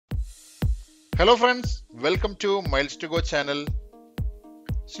Hello friends, welcome to miles to go channel.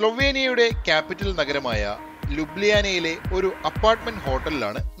 സ്ലൊവേനിയയുടെ capital നഗരമായ ലുബ്ലിയാനയിലെ ഒരു apartment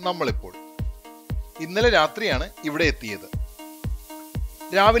ഹോട്ടലിലാണ് നമ്മളിപ്പോൾ. ഇന്നലെ രാത്രിയാണ് ഇവിടെ എത്തിയത്.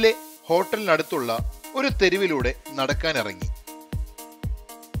 രാവിലെ ഹോട്ടലിനടുത്തുള്ള ഒരു തെരുവിലൂടെ നടക്കാനിറങ്ങി.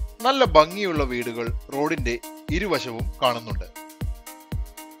 നല്ല ഭംഗിയുള്ള വീടുകൾ റോഡിന്റെ ഇരുവശവും കാണുന്നുണ്ട്.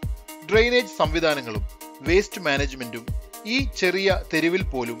 ഡ്രെയിനേജ് സംവിധാനങ്ങളും വേസ്റ്റ് മാനേജ്മെന്റും ഈ ചെറിയ തെരുവിൽ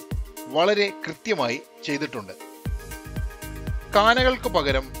പോലും വളരെ കൃത്യമായി ചെയ്തിട്ടുണ്ട്. കാനകൾക്ക്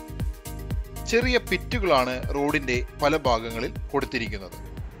പകരം ചെറിയ പിറ്റുകളാണ് റോഡിന്റെ പല ഭാഗങ്ങളിൽ കൊടുത്തിരിക്കുന്നത്.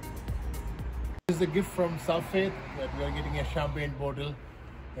 This is a gift from Safed that we are getting a champagne bottle.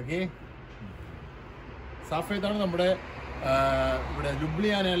 Okay. Safed ആണ് നമ്മുടെ ഇവിടെ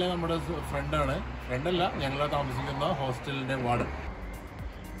ലുബ്ലിയാനയിലെ നമ്മുടെ ഫ്രണ്ടല്ല, ഞങ്ങൾ താമസിക്കുന്ന ഹോസ്റ്റലിന്റെ വാർഡൻ.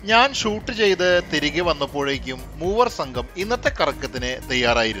 ഞാൻ ഷൂട്ട് ചെയ്ത് തിരികെ വന്നപ്പോഴേക്കും മൂവർ സംഘം ഇന്നത്തെ കറക്കത്തിന്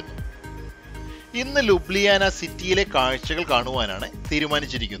തയ്യാറായിരുന്നു. ഇന്ന് ലുബ്ലിയാന സിറ്റിയിലെ കാഴ്ചകൾ കാണുവാനാണ്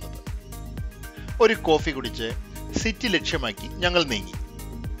തീരുമാനിച്ചിരിക്കുന്നത്. ഒരു കോഫി കുടിച്ച് സിറ്റി ലക്ഷ്യമാക്കി ഞങ്ങൾ നീങ്ങി.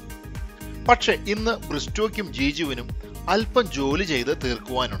 പക്ഷെ ഇന്ന് ബ്രിസ്റ്റോയ്ക്കും ജീജുവിനും അല്പം ജോലി ചെയ്ത്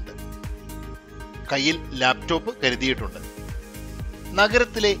തീർക്കുവാനുണ്ട്. കയ്യിൽ ലാപ്ടോപ്പ് കരുതിയിട്ടുണ്ട്.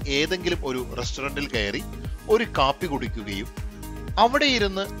 നഗരത്തിലെ ഏതെങ്കിലും ഒരു റെസ്റ്റോറന്റിൽ കയറി ഒരു കാപ്പി കുടിക്കുകയും അവിടെ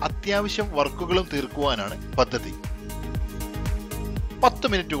ഇരുന്ന് അത്യാവശ്യം വർക്കുകളും തീർക്കുവാനാണ് പദ്ധതി. 10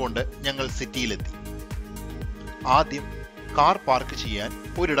 മിനിറ്റ് കൊണ്ട് ഞങ്ങൾ സിറ്റിയിലെത്തി. ആദ്യം കാർ പാർക്ക് ചെയ്യാൻ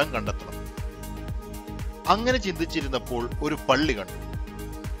ഒരിടം കണ്ടെത്തണം. അങ്ങനെ ചിന്തിച്ചിരുന്നപ്പോൾ ഒരു പള്ളി കണ്ടു.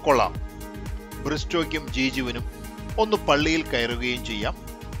 കൊള്ളാം, ബ്രിസ്റ്റോയ്ക്കും ജീജുവിനും ഒന്ന് പള്ളിയിൽ കയറുകയും ചെയ്യാം,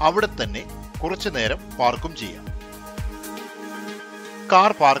 അവിടെ തന്നെ കുറച്ചു നേരം പാർക്കും ചെയ്യാം.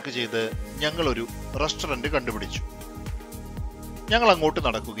 കാർ പാർക്ക് ചെയ്ത് ഞങ്ങൾ ഒരു റെസ്റ്റോറന്റ് കണ്ടുപിടിച്ചു. ഞങ്ങൾ അങ്ങോട്ട്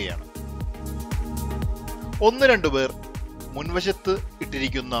നടക്കുകയാണ്. 1-2 പേർ മുൻവശത്ത്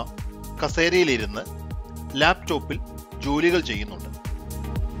ഇട്ടിരിക്കുന്ന കസേരയിലിരുന്ന് ലാപ്ടോപ്പിൽ ജോലികൾ ചെയ്യുന്നുണ്ട്.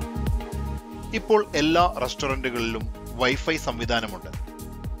 ഇപ്പോൾ എല്ലാ റെസ്റ്റോറന്റുകളിലും വൈഫൈ സംവിധാനമുണ്ട്.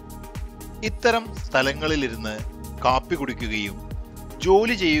 ഇത്തരം സ്ഥലങ്ങളിലിരുന്ന് കാപ്പി കുടിക്കുകയും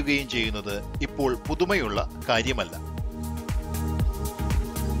ജോലി ചെയ്യുകയും ചെയ്യുന്നത് ഇപ്പോൾ പുതുമയുള്ള കാര്യമല്ല.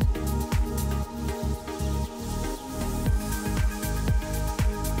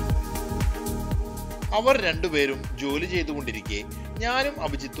 അവർ രണ്ടുപേരും ജോലി ചെയ്തുകൊണ്ടിരിക്കെ ഞാനും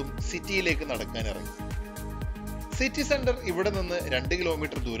അഭിജിത്തും സിറ്റിയിലേക്ക് നടക്കാൻ ഇറങ്ങി. സിറ്റി സെന്റർ ഇവിടെ നിന്ന് 2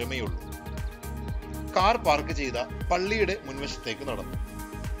 കിലോമീറ്റർ ദൂരമേ ഉള്ളൂ. കാർ പാർക്ക് ചെയ്ത പള്ളിയുടെ മുൻവശത്തേക്ക് നടന്നു.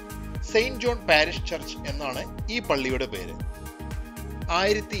 സെയിന്റ് ജോൺ പാരിഷ് ചർച്ച് എന്നാണ് ഈ പള്ളിയുടെ പേര്.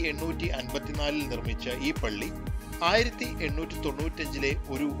 1854 നിർമ്മിച്ച ഈ പള്ളി 1895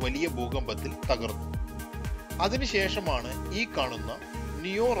 ഒരു വലിയ ഭൂകമ്പത്തിൽ തകർന്നു. അതിനുശേഷമാണ് ഈ കാണുന്ന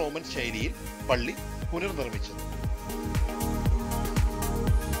നിയോ റോമൻ ശൈലിയിൽ പള്ളി പുനർനിർമ്മിച്ചത്.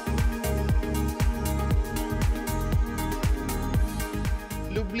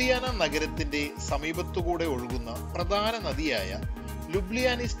 ലുബ്ലിയാന നഗരത്തിന്റെ സമീപത്തുകൂടെ ഒഴുകുന്ന പ്രധാന നദിയായ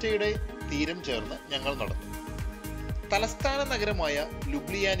ലുബ്ലിയാനിസ്റ്റയുടെ തീരം ചേർന്ന് ഞങ്ങൾ നടന്നു. തലസ്ഥാന നഗരമായ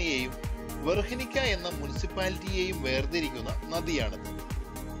ലുബ്ലിയാനയെയും വെർഹിനിക്ക എന്ന മുനിസിപ്പാലിറ്റിയെയും വേർതിരിക്കുന്ന നദിയാണിത്.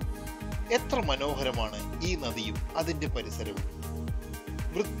 എത്ര മനോഹരമാണ് ഈ നദിയും അതിന്റെ പരിസരവും.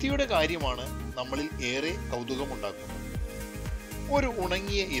 വൃത്തിയുടെ കാര്യമാണ് നമ്മളിൽ ഏറെ കൗതുകമുണ്ടാക്കുന്നത്. ഒരു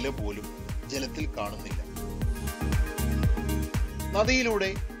ഉണങ്ങിയ ഇല പോലും ജലത്തിൽ കാണുന്നില്ല. നദിയിലൂടെ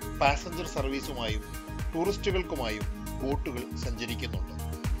പാസഞ്ചർ സർവീസുമായും ടൂറിസ്റ്റുകൾക്കുമായും ബോട്ടുകൾ സഞ്ചരിക്കുന്നുണ്ട്.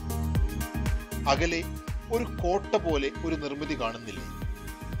 അകലെ ഒരു കോട്ട പോലെ ഒരു നിർമ്മിതി കാണുന്നില്ലേ?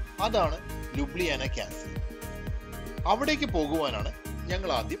 അതാണ് ലുബ്ലിയാന കാസിൽ. അവിടേക്ക് പോകുവാനാണ്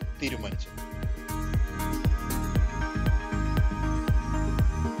ഞങ്ങൾ ആദ്യം തീരുമാനിച്ചത്.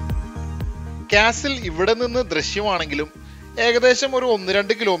 കാസിൽ ഇവിടെ നിന്ന് ദൃശ്യമാണെങ്കിലും ഏകദേശം ഒരു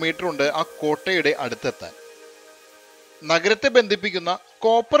 1-2 കിലോമീറ്റർ ഉണ്ട് ആ കോട്ടയുടെ അടുത്തെത്താൻ. നഗരത്തെ ബന്ധിപ്പിക്കുന്ന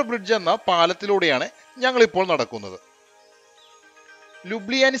കോപ്പർ ബ്രിഡ്ജ് എന്ന പാലത്തിലൂടെയാണ് ഞങ്ങൾ ഇപ്പോൾ നടക്കുന്നത്.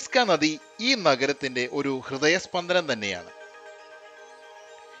 ലുബ്ലിയാനിസ്ക നദി ഈ നഗരത്തിന്റെ ഒരു ഹൃദയസ്പന്ദനം തന്നെയാണ്.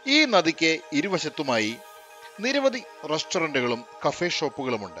 ഈ നദിക്ക് ഇരുവശത്തുമായി നിരവധി റെസ്റ്റോറന്റുകളും കഫേ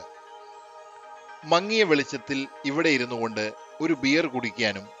ഷോപ്പുകളുമുണ്ട്. മങ്ങിയ വെളിച്ചത്തിൽ ഇവിടെ ഇരുന്നു കൊണ്ട് ഒരു ബിയർ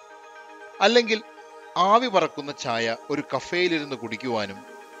കുടിക്കാനും അല്ലെങ്കിൽ ആവി പറക്കുന്ന ചായ ഒരു കഫേയിലിരുന്ന് കുടിക്കുവാനും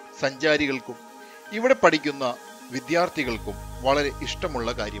സഞ്ചാരികൾക്കും ഇവിടെ പഠിക്കുന്ന വിദ്യാർത്ഥികൾക്കും വളരെ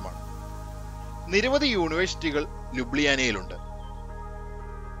ഇഷ്ടമുള്ള കാര്യമാണ്. നിരവധി യൂണിവേഴ്സിറ്റികൾ ലുബ്ലിയാനയിലുണ്ട്.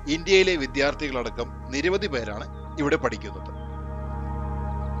 ഇന്ത്യയിലെ വിദ്യാർത്ഥികളടക്കം നിരവധി പേരാണ് ഇവിടെ പഠിക്കുന്നത്.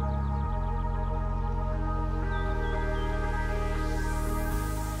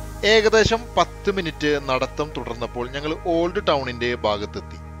 ഏകദേശം 10 മിനിറ്റ് നടത്തം തുടർന്നപ്പോൾ ഞങ്ങൾ ഓൾഡ് ടൗണിന്റെ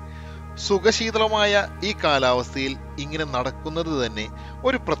ഭാഗത്തെത്തി. സുഖശീതളമായ ഈ കാലാവസ്ഥയിൽ ഇങ്ങനെ നടക്കുന്നത് തന്നെ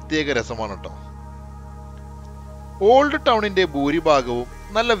ഒരു പ്രത്യേക രസമാണ് കേട്ടോ. ഓൾഡ് ടൗണിന്റെ ഭൂരിഭാഗവും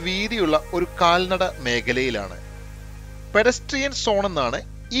നല്ല വീതിയുള്ള ഒരു കാൽനട മേഖലയിലാണ്. പെഡസ്ട്രിയൻ സോൺ എന്നാണ്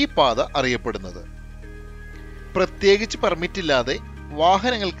ഈ പാത അറിയപ്പെടുന്നത്. പ്രത്യേകിച്ച് പെർമിറ്റില്ലാതെ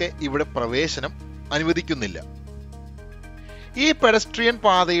വാഹനങ്ങൾക്ക് ഇവിടെ പ്രവേശനം അനുവദിക്കുന്നില്ല. ഈ പെഡസ്ട്രിയൻ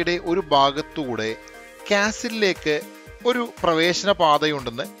പാതയുടെ ഒരു ഭാഗത്തൂടെ കാസിലേക്ക് ഒരു പ്രവേശന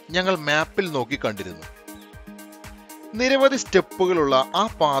പാതയുണ്ടെന്ന് ഞങ്ങൾ മാപ്പിൽ നോക്കി കണ്ടിരുന്നു. നിരവധി സ്റ്റെപ്പുകളുള്ള ആ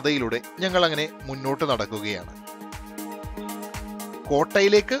പാതയിലൂടെ ഞങ്ങൾ അങ്ങനെ മുന്നോട്ട് നടക്കുകയാണ്.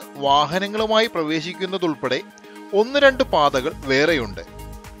 കോട്ടയിലേക്ക് വാഹനങ്ങളുമായി പ്രവേശിക്കുന്നതുൾപ്പെടെ 1-2 പാതകൾ വേറെയുണ്ട്.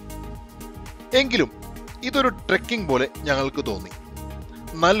 എങ്കിലും ഇതൊരു ട്രെക്കിംഗ് പോലെ ഞങ്ങൾക്ക് തോന്നി.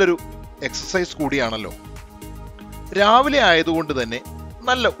 നല്ലൊരു എക്സസൈസ് കൂടിയാണല്ലോ. രാവിലെ ആയതുകൊണ്ട് തന്നെ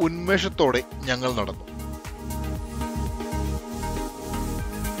നല്ല ഉന്മേഷത്തോടെ ഞങ്ങൾ നടന്നു.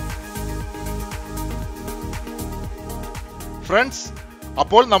 ഫ്രണ്ട്സ്,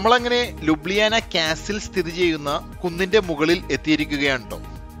 അപ്പോൾ നമ്മളങ്ങനെ ലുബ്ലിയാന കാസിൽ സ്ഥിതി ചെയ്യുന്ന കുന്നിന്റെ മുകളിൽ എത്തിയിരിക്കുകയാണ് കേട്ടോ.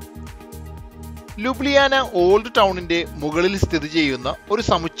 ലുബ്ലിയാന ഓൾഡ് ടൗണിന്റെ മുകളിൽ സ്ഥിതി ചെയ്യുന്ന ഒരു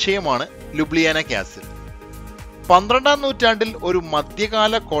സമുച്ചയമാണ് ലുബ്ലിയാന കാസിൽ. 12-ാം നൂറ്റാണ്ടിൽ ഒരു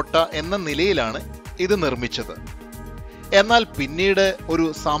മധ്യകാല കോട്ട എന്ന നിലയിലാണ് ഇത് നിർമ്മിച്ചത്. എന്നാൽ പിന്നീട് ഒരു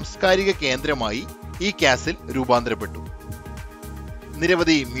സാംസ്കാരിക കേന്ദ്രമായി ഈ കാസിൽ രൂപാന്തരപ്പെട്ടു.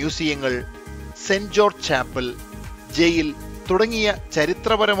 നിരവധി മ്യൂസിയങ്ങൾ, സെന്റ് ജോർജ് ചാപ്പൽ, ജയിൽ തുടങ്ങിയ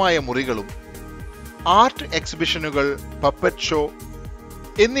ചരിത്രപരമായ മുറികളും ആർട്ട് എക്സിബിഷനുകൾ, പപ്പറ്റ് ഷോ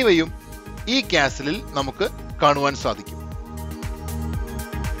എന്നിവയും ഈ കാസിലിൽ നമുക്ക് കാണുവാൻ സാധിക്കും.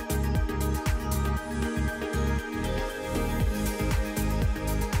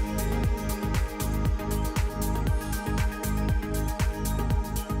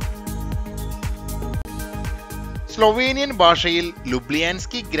 സ്ലൊവേനിയൻ ഭാഷയിൽ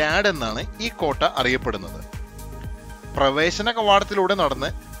ലുബ്ലിയാൻസ്കി ഗ്രാഡ് എന്നാണ് ഈ കോട്ട അറിയപ്പെടുന്നത്. പ്രവേശന കവാടത്തിലൂടെ നടന്ന്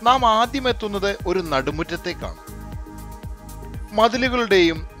നാം ആദ്യം എത്തുന്നത് ഒരു നടുമുറ്റത്തേക്കാണ്.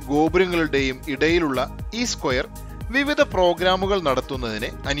 മതിലുകളുടെയും ഗോപുരങ്ങളുടെയും ഇടയിലുള്ള ഈ സ്ക്വയർ വിവിധ പ്രോഗ്രാമുകൾ നടത്തുന്നതിന്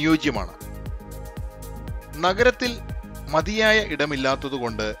അനുയോജ്യമാണ്. നഗരത്തിൽ മതിയായ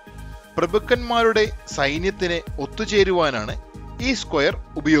ഇടമില്ലാത്തതുകൊണ്ട് പ്രഭുക്കന്മാരുടെ സൈന്യത്തിന് ഒത്തുചേരുവാനാണ് ഈ സ്ക്വയർ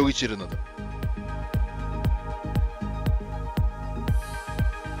ഉപയോഗിച്ചിരുന്നത്.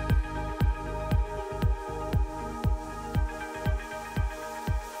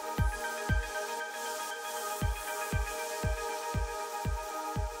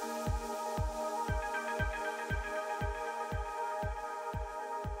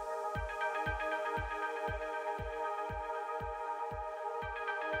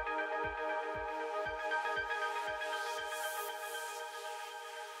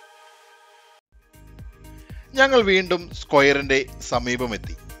 ഞങ്ങൾ വീണ്ടും സ്ക്വയറിന്റെ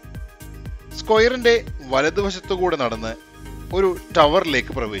സമീപമെത്തി. സ്ക്വയറിന്റെ വലതുവശത്തുകൂടെ നടന്ന് ഒരു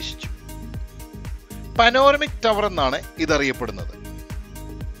ടവറിലേക്ക് പ്രവേശിച്ചു. പനോരമിക് ടവർ എന്നാണ് ഇതറിയപ്പെടുന്നത്.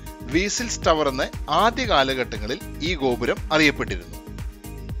 വീസിൽസ് ടവർ എന്ന് ആദ്യ കാലഘട്ടങ്ങളിൽ ഈ ഗോപുരം അറിയപ്പെട്ടിരുന്നു.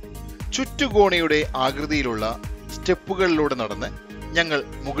 ചുറ്റുകോണിയുടെ ആകൃതിയിലുള്ള സ്റ്റെപ്പുകളിലൂടെ നടന്ന് ഞങ്ങൾ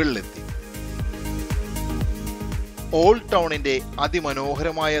മുകളിലെത്തി. ഓൾഡ് ടൗണിന്റെ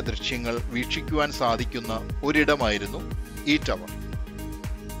അതിമനോഹരമായ ദൃശ്യങ്ങൾ വീക്ഷിക്കുവാൻ സാധിക്കുന്ന ഒരിടമായിരുന്നു ഈ ടവർ.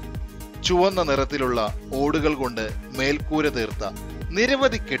 ചുവന്ന നിറത്തിലുള്ള ഓടുകൾ കൊണ്ട് മേൽക്കൂര തീർത്ത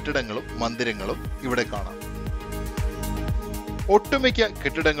നിരവധി കെട്ടിടങ്ങളും മന്ദിരങ്ങളും ഇവിടെ കാണാം. ഒട്ടുമിക്ക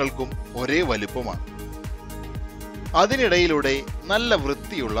കെട്ടിടങ്ങൾക്കും ഒരേ വലിപ്പമാണ്. അതിനിടയിലൂടെ നല്ല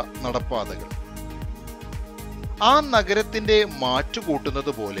വൃത്തിയുള്ള നടപ്പാതകൾ. ആ നഗരത്തിന്റെ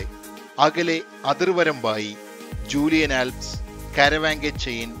മാറ്റുകൂട്ടുന്നത് പോലെ അകലെ അതിർവരമ്പായി ജൂലിയൻ ആൽപ്സ്, കാരവാങ്കെ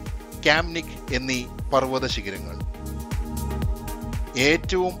ചെയിൻ, കാംനിക് എന്നീ പർവ്വത ശിഖരങ്ങൾ.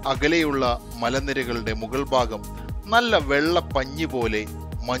 ഏറ്റവും അകലെയുള്ള മലനിരകളുടെ മുകൾ ഭാഗം നല്ല വെള്ള പഞ്ഞി പോലെ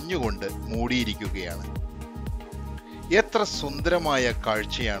മഞ്ഞുകൊണ്ട് മൂടിയിരിക്കുകയാണ്. എത്ര സുന്ദരമായ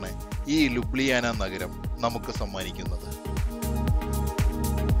കാഴ്ചയാണ് ഈ ലുബ്ലിയാന നഗരം നമുക്ക് സമ്മാനിക്കുന്നത്.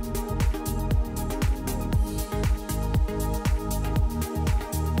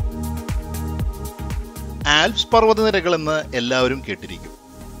 ആൽപ്സ് പർവ്വതനിരകൾ എന്ന് എല്ലാവരും കേട്ടിരിക്കും.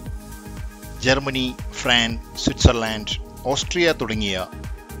 ജർമ്മനി, ഫ്രാൻസ്, സ്വിറ്റ്സർലാൻഡ്, ഓസ്ട്രിയ തുടങ്ങിയ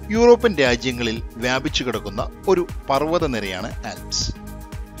യൂറോപ്യൻ രാജ്യങ്ങളിൽ വ്യാപിച്ചു കിടക്കുന്ന ഒരു പർവ്വതനിരയാണ് ആൽപ്സ്.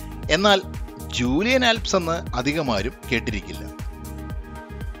 എന്നാൽ ജൂലിയൻ ആൽപ്സ് എന്ന് അധികമാരും കേട്ടിരിക്കില്ല.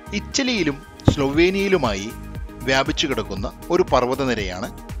 ഇറ്റലിയിലും സ്ലൊവേനിയയിലുമായി വ്യാപിച്ചു കിടക്കുന്ന ഒരു പർവ്വതനിരയാണ്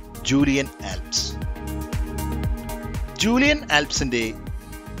ജൂലിയൻ ആൽപ്സ്. ജൂലിയൻ ആൽപ്സിന്റെ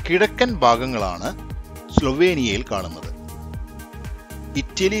കിഴക്കൻ ഭാഗങ്ങളാണ് സ്ലൊവേനിയയിൽ കാണുന്നത്.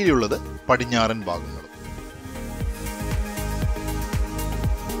 ഇറ്റലിയിലുള്ളത് പടിഞ്ഞാറൻ ഭാഗങ്ങൾ.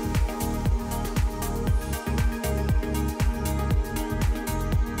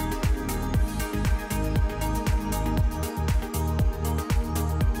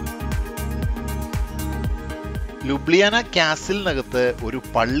 ലുബ്ലിയാന കാസിലിനകത്ത് ഒരു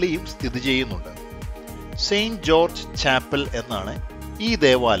പള്ളിയും സ്ഥിതി ചെയ്യുന്നുണ്ട്. സെയിന്റ് ജോർജ് ചാപ്പൽ എന്നാണ് ഈ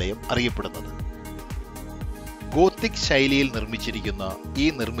ദേവാലയം അറിയപ്പെടുന്നത്. ഗോത്തിക് ശൈലിയിൽ നിർമ്മിച്ചിരിക്കുന്ന ഈ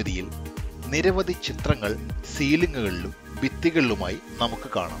നിർമ്മിതിയിൽ നിരവധി ചിത്രങ്ങൾ സീലിങ്ങുകളിലും ഭിത്തികളിലുമായി നമുക്ക്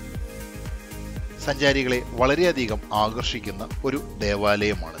കാണാം. സഞ്ചാരികളെ വളരെയധികം ആകർഷിക്കുന്ന ഒരു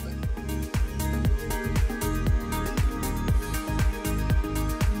ദേവാലയമാണിത്.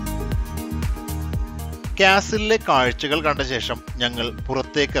 കാസിലിലെ കാഴ്ചകൾ കണ്ട ശേഷം ഞങ്ങൾ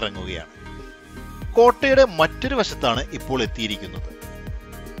പുറത്തേക്ക് ഇറങ്ങുകയാണ്. കോട്ടയുടെ മറ്റൊരു വശത്താണ് ഇപ്പോൾ എത്തിയിരിക്കുന്നത്.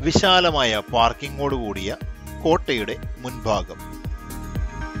 വിശാലമായ പാർക്കിങ്ങോട് കൂടിയ കോട്ടയുടെ മുൻഭാഗം.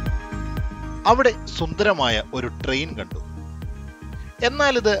 അവിടെ സുന്ദരമായ ഒരു ട്രെയിൻ കണ്ടു.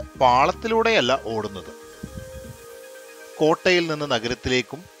 എന്നാൽ ഇത് പാളത്തിലൂടെയല്ല ഓടുന്നത്. കോട്ടയിൽ നിന്ന്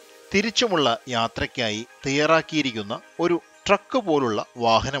നഗരത്തിലേക്കും തിരിച്ചുമുള്ള യാത്രയ്ക്കായി തയ്യാറാക്കിയിരിക്കുന്ന ഒരു ട്രക്ക് പോലുള്ള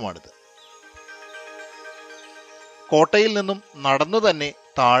വാഹനമാണിത്. കോട്ടയിൽ നിന്നും നടന്നു തന്നെ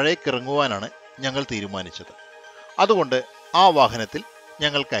താഴേക്കിറങ്ങുവാനാണ് ഞങ്ങൾ തീരുമാനിച്ചത്. അതുകൊണ്ട് ആ വാഹനത്തിൽ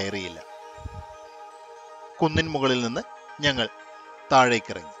ഞങ്ങൾ കയറിയില്ല. കുന്നിൻ മുകളിൽ നിന്ന് ഞങ്ങൾ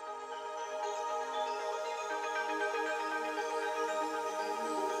താഴേക്കിറങ്ങി.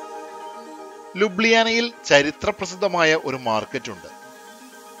 ലുബ്ലിയാനയിൽ ചരിത്രപ്രസിദ്ധമായ ഒരു മാർക്കറ്റ് ഉണ്ട്.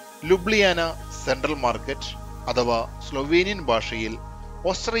 ലുബ്ലിയാന സെൻട്രൽ മാർക്കറ്റ് അഥവാ സ്ലൊവേനിയൻ ഭാഷയിൽ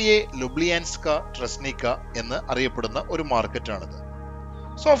ഓസ്ട്രിയെ ലുബ്ലിയാൻസ്ക ട്രസ്നിക്ക എന്ന് അറിയപ്പെടുന്ന ഒരു മാർക്കറ്റാണിത്.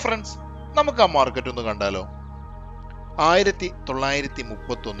 സോ ഫ്രണ്ട്സ്, നമുക്ക് ആ മാർക്കറ്റ് ഒന്ന് കണ്ടാലോ.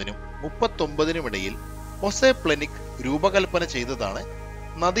 1931 39 ഇടയിൽ ഒസെ പ്ലെനിക് രൂപകൽപ്പന ചെയ്തതാണ്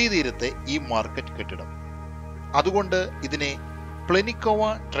നദീതീരത്തെ ഈ മാർക്കറ്റ് കെട്ടിടം. അതുകൊണ്ട് ഇതിനെ പ്ലെനിക്കോവ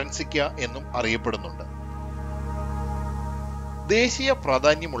ട്രൻസിക്ക എന്നും അറിയപ്പെടുന്നുണ്ട്. ദേശീയ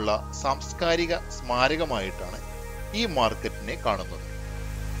പ്രാധാന്യമുള്ള സാംസ്കാരിക സ്മാരകമായിട്ടാണ് ഈ മാർക്കറ്റിനെ കാണുന്നത്.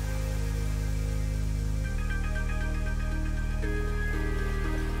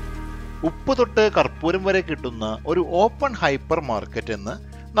 ഉപ്പ് തൊട്ട് കർപ്പൂരം വരെ കിട്ടുന്ന ഒരു ഓപ്പൺ ഹൈപ്പർ മാർക്കറ്റ് എന്ന്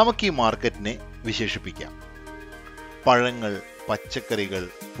നമുക്ക് ഈ മാർക്കറ്റിനെ വിശേഷിപ്പിക്കാം. പഴങ്ങൾ, പച്ചക്കറികൾ,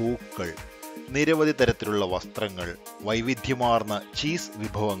 പൂക്കൾ, നിരവധി തരത്തിലുള്ള വസ്ത്രങ്ങൾ, വൈവിധ്യമാർന്ന ചീസ്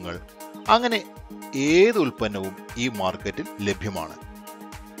വിഭവങ്ങൾ, അങ്ങനെ ഏത് ഉൽപ്പന്നവും ഈ മാർക്കറ്റിൽ ലഭ്യമാണ്.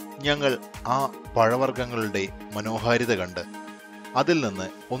 ഞങ്ങൾ ആ പഴവർഗ്ഗങ്ങളുടെ മനോഹാരിത കണ്ട് അതിൽ നിന്ന്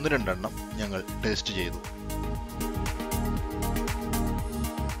 1-2 ഞങ്ങൾ ടേസ്റ്റ് ചെയ്തു.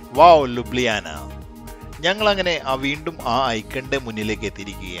 വാവ്, ലുബ്ലിയാന! ഞങ്ങൾ അങ്ങനെ വീണ്ടും ആ ഐക്കണിന്റെ മുന്നിലേക്ക്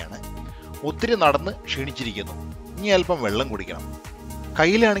എത്തിയിരിക്കുകയാണ്. ഒത്തിരി നടന്ന് ക്ഷീണിച്ചിരിക്കുന്നു. ഇനി അല്പം വെള്ളം കുടിക്കണം.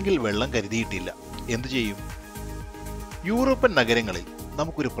 കയ്യിലാണെങ്കിൽ വെള്ളം കരുതിയിട്ടില്ല. എന്തു ചെയ്യും? യൂറോപ്യൻ നഗരങ്ങളിൽ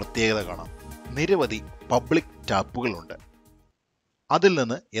നമുക്കൊരു പ്രത്യേകത കാണാം. നിരവധി പബ്ലിക് ടാപ്പുകളുണ്ട്. അതിൽ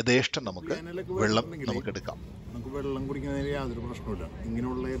നിന്ന് യഥേഷ്ടം നമുക്ക് വെള്ളം എടുക്കാം. നമുക്ക് വെള്ളം കുടിക്കുന്നതിന് യാതൊരു പ്രശ്നമില്ല.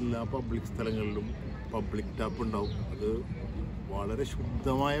 ഇങ്ങനെയുള്ള എല്ലാ പബ്ലിക് സ്ഥലങ്ങളിലും പബ്ലിക് ടാപ്പ് ഉണ്ടാവും. അത് വളരെ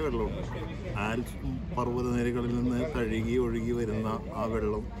ശുദ്ധമായ വെള്ളമുണ്ട്. ആൽപ്സ് പർവ്വതനിരകളിൽ നിന്ന് കഴുകി ഒഴുകി വരുന്ന ആ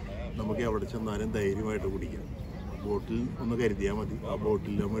വെള്ളം നമുക്ക് എവിടെ ചെന്നാലും ധൈര്യമായിട്ട് കുടിക്കാം. ബോട്ടിൽ ഒന്ന് കരുതിയാൽ മതി. ആ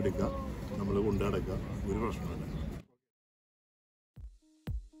ബോട്ടിൽ നമ്മൾ എടുക്കുക, നമ്മൾ കൊണ്ടു നടക്കുക, ഒരു പ്രശ്നമില്ല.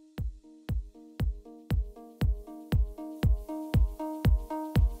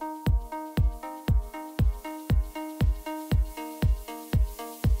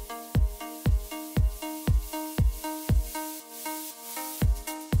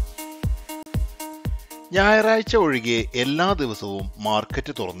 ഞായറാഴ്ച ഒഴികെ എല്ലാ ദിവസവും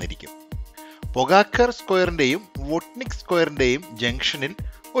മാർക്കറ്റ് തുറന്നിരിക്കും. പൊഗാക്കർ സ്ക്വയറിന്റെയും വോട്ട്നിക് സ്ക്വയറിന്റെയും ജംഗ്ഷനിൽ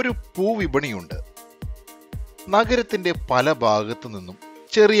ഒരു പൂവിപണിയുണ്ട്. നഗരത്തിന്റെ പല ഭാഗത്തു നിന്നും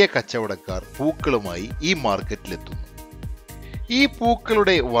ചെറിയ കച്ചവടക്കാർ പൂക്കളുമായി ഈ മാർക്കറ്റിലെത്തുന്നു. ഈ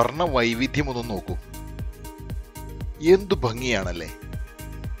പൂക്കളുടെ വർണ്ണ വൈവിധ്യമൊന്നും നോക്കൂ. എന്തു ഭംഗിയാണല്ലേ!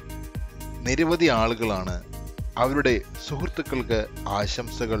 നിരവധി ആളുകളാണ് അവരുടെ സുഹൃത്തുക്കൾക്ക്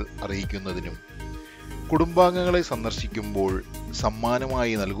ആശംസകൾ അറിയിക്കുന്നതിനും കുടുംബാംഗങ്ങളെ സന്ദർശിക്കുമ്പോൾ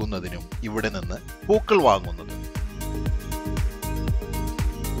സമ്മാനമായി നൽകുന്നതിനും ഇവിടെ നിന്ന് പൂക്കൾ വാങ്ങുന്നത്.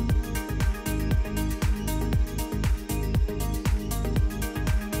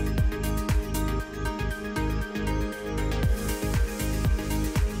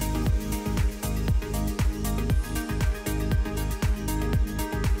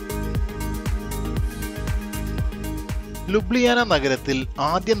 ലുബ്ലിയാന നഗരത്തിൽ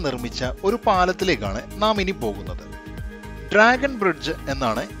ആദ്യം നിർമ്മിച്ച ഒരു പാലത്തിലേക്കാണ് നാം ഇനി പോകുന്നത്. ഡ്രാഗൺ ബ്രിഡ്ജ്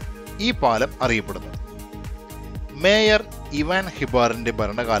എന്നാണ് ഈ പാലം അറിയപ്പെടുന്നത്. മേയർ ഇവാൻ ഹിബാറിന്റെ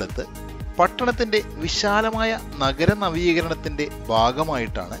ഭരണകാലത്ത് പട്ടണത്തിന്റെ വിശാലമായ നഗര നവീകരണത്തിന്റെ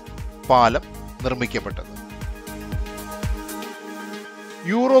ഭാഗമായിട്ടാണ് പാലം നിർമ്മിക്കപ്പെട്ടത്.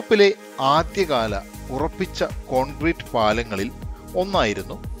 യൂറോപ്പിലെ ആദ്യകാല ഉറപ്പിച്ച കോൺക്രീറ്റ് പാലങ്ങളിൽ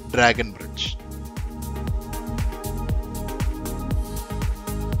ഒന്നായിരുന്നു ഡ്രാഗൺ ബ്രിഡ്ജ്.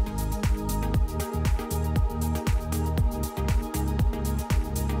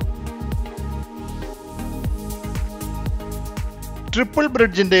 ട്രിപ്പിൾ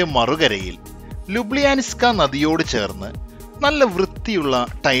ബ്രിഡ്ജിന്റെ മറുകരയിൽ ലുബ്ലിയാനിസ്ക നദിയോട് ചേർന്ന് നല്ല വൃത്തിയുള്ള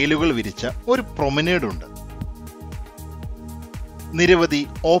ടൈലുകൾ വിരിച്ച ഒരു പ്രൊമനേഡ് ഉണ്ട്. നിരവധി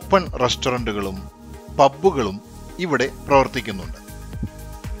ഓപ്പൺ റെസ്റ്റോറന്റുകളും പബ്ബുകളും ഇവിടെ പ്രവർത്തിക്കുന്നുണ്ട്.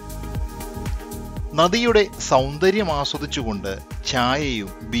 നദിയുടെ സൗന്ദര്യം ആസ്വദിച്ചുകൊണ്ട് ചായയും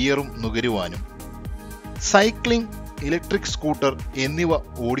ബിയറും നുകരുവാനും സൈക്ലിംഗ്, ഇലക്ട്രിക് സ്കൂട്ടർ എന്നിവ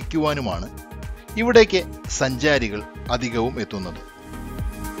ഓടിക്കുവാനുമാണ് ഇവിടേക്ക് സഞ്ചാരികൾ അധികവും എത്തുന്നത്.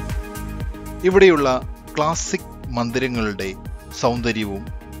 ഇവിടെയുള്ള ക്ലാസിക് മന്ദിരങ്ങളുടെ സൗന്ദര്യവും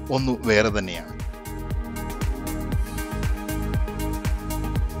ഒന്നു വേറെ തന്നെയാണ്.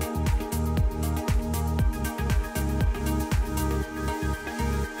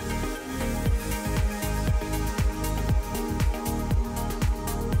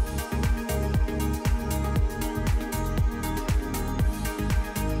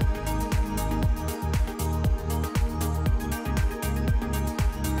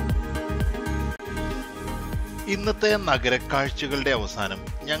 ഇന്നത്തെ നഗരക്കാഴ്ചകളുടെ അവസാനം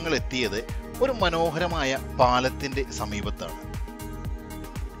ഞങ്ങൾ എത്തിയത് ഒരു മനോഹരമായ പാലത്തിന്റെ സമീപത്താണ്.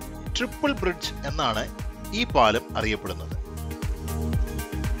 ട്രിപ്പിൾ ബ്രിഡ്ജ് എന്നാണ് ഈ പാലം അറിയപ്പെടുന്നത്.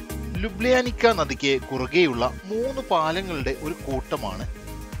 ലുബ്ലിയാനിക്ക നദിക്ക് കുറുകെയുള്ള 3 പാലങ്ങളുടെ ഒരു കൂട്ടമാണ്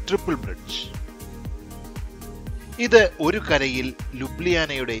ട്രിപ്പിൾ ബ്രിഡ്ജ്. ഇത് ഒരു കരയിൽ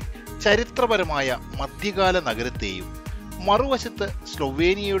ലുബ്ലിയാനയുടെ ചരിത്രപരമായ മധ്യകാല നഗരത്തെയും മറുവശത്ത്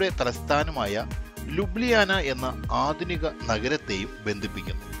സ്ലൊവേനിയയുടെ തലസ്ഥാനമായ ലുബ്ലിയാന എന്ന ആധുനിക നഗരത്തെയും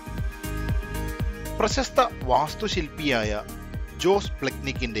ബന്ധിപ്പിക്കുന്നു. പ്രശസ്ത വാസ്തുശില്പിയായ ജോസ്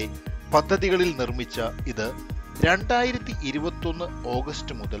പ്ലെക്നിക്കിന്റെ പദ്ധതികളിൽ നിർമ്മിച്ച ഇത് 2021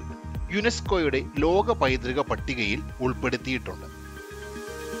 ഓഗസ്റ്റ് മുതൽ യുനെസ്കോയുടെ ലോക പൈതൃക പട്ടികയിൽ ഉൾപ്പെടുത്തിയിട്ടുണ്ട്.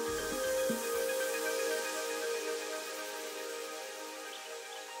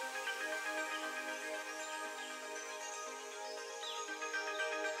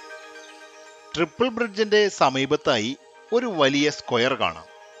 ട്രിപ്പിൾ ബ്രിഡ്ജിന്റെ സമീപത്തായി ഒരു വലിയ സ്ക്വയർ കാണാം.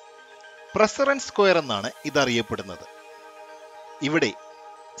 പ്രസിഡന്റ് സ്ക്വയർ എന്നാണ് ഇതറിയപ്പെടുന്നത്. ഇവിടെ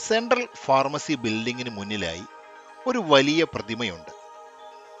സെൻട്രൽ ഫാർമസി ബിൽഡിങ്ങിന് മുന്നിലായി ഒരു വലിയ പ്രതിമയുണ്ട്.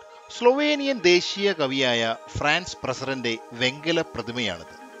 സ്ലൊവേനിയൻ ദേശീയ കവിയായ ഫ്രാൻസ് പ്രസിഡന്റ് വെങ്കല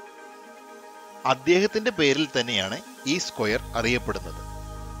പ്രതിമയാണിത്. അദ്ദേഹത്തിന്റെ പേരിൽ തന്നെയാണ് ഈ സ്ക്വയർ അറിയപ്പെടുന്നത്.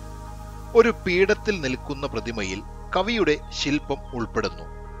 ഒരു പീഠത്തിൽ നിൽക്കുന്ന പ്രതിമയിൽ കവിയുടെ ശില്പം ഉൾപ്പെടുന്നു.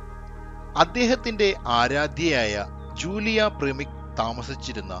 അദ്ദേഹത്തിന്റെ ആരാധ്യയായ ജൂലിയ പ്രിമിക്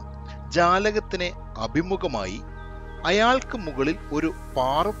താമസിച്ചിരുന്ന ജാലകത്തിന് അഭിമുഖമായി അയാൾക്ക് മുകളിൽ ഒരു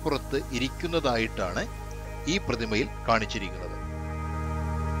പാറപ്പുറത്ത് ഇരിക്കുന്നതായിട്ടാണ് ഈ പ്രതിമയിൽ കാണിച്ചിരിക്കുന്നത്.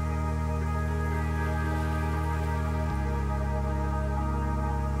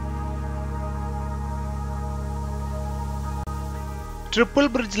 ട്രിപ്പിൾ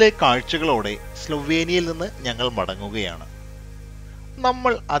ബ്രിഡ്ജിലെ കാഴ്ചകളോടെ സ്ലൊവേനിയയിൽ നിന്ന് ഞങ്ങൾ മടങ്ങുകയാണ്.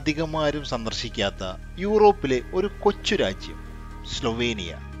 നമ്മൾ അധികമാരും സന്ദർശിക്കാത്ത യൂറോപ്പിലെ ഒരു കൊച്ചു രാജ്യം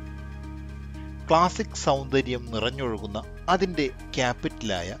സ്ലൊവേനിയ. ക്ലാസിക് സൗന്ദര്യം നിറഞ്ഞൊഴുകുന്ന അതിൻ്റെ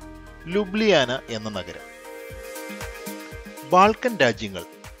ക്യാപിറ്റലായ ലുബ്ലിയാന എന്ന നഗരം. ബാൾക്കൻ രാജ്യങ്ങൾ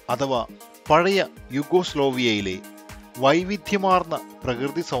അഥവാ പഴയ യുഗോസ്ലോവിയയിലെ വൈവിധ്യമാർന്ന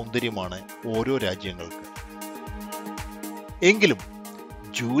പ്രകൃതി സൗന്ദര്യമാണ് ഓരോ രാജ്യങ്ങൾക്ക്. എങ്കിലും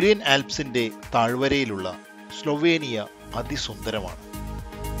ജൂലിയൻ ആൽപ്സിന്റെ താഴ്വരയിലുള്ള സ്ലൊവേനിയ അതിസുന്ദരമാണ്.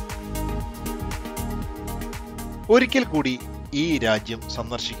 ഒരിക്കൽ കൂടി ഈ രാജ്യം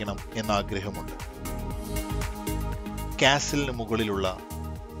സന്ദർശിക്കണം എന്ന ആഗ്രഹമുണ്ട്. കാസലിന് മുകളിലുള്ള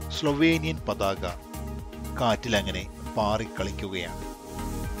സ്ലൊവേനിയൻ പതാക കാറ്റിലങ്ങനെ പാറിക്കളിക്കുകയാണ്.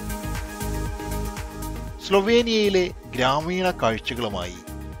 സ്ലൊവേനിയയിലെ ഗ്രാമീണ കാഴ്ചകളുമായി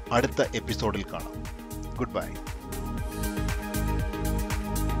അടുത്ത എപ്പിസോഡിൽ കാണാം. Good bye.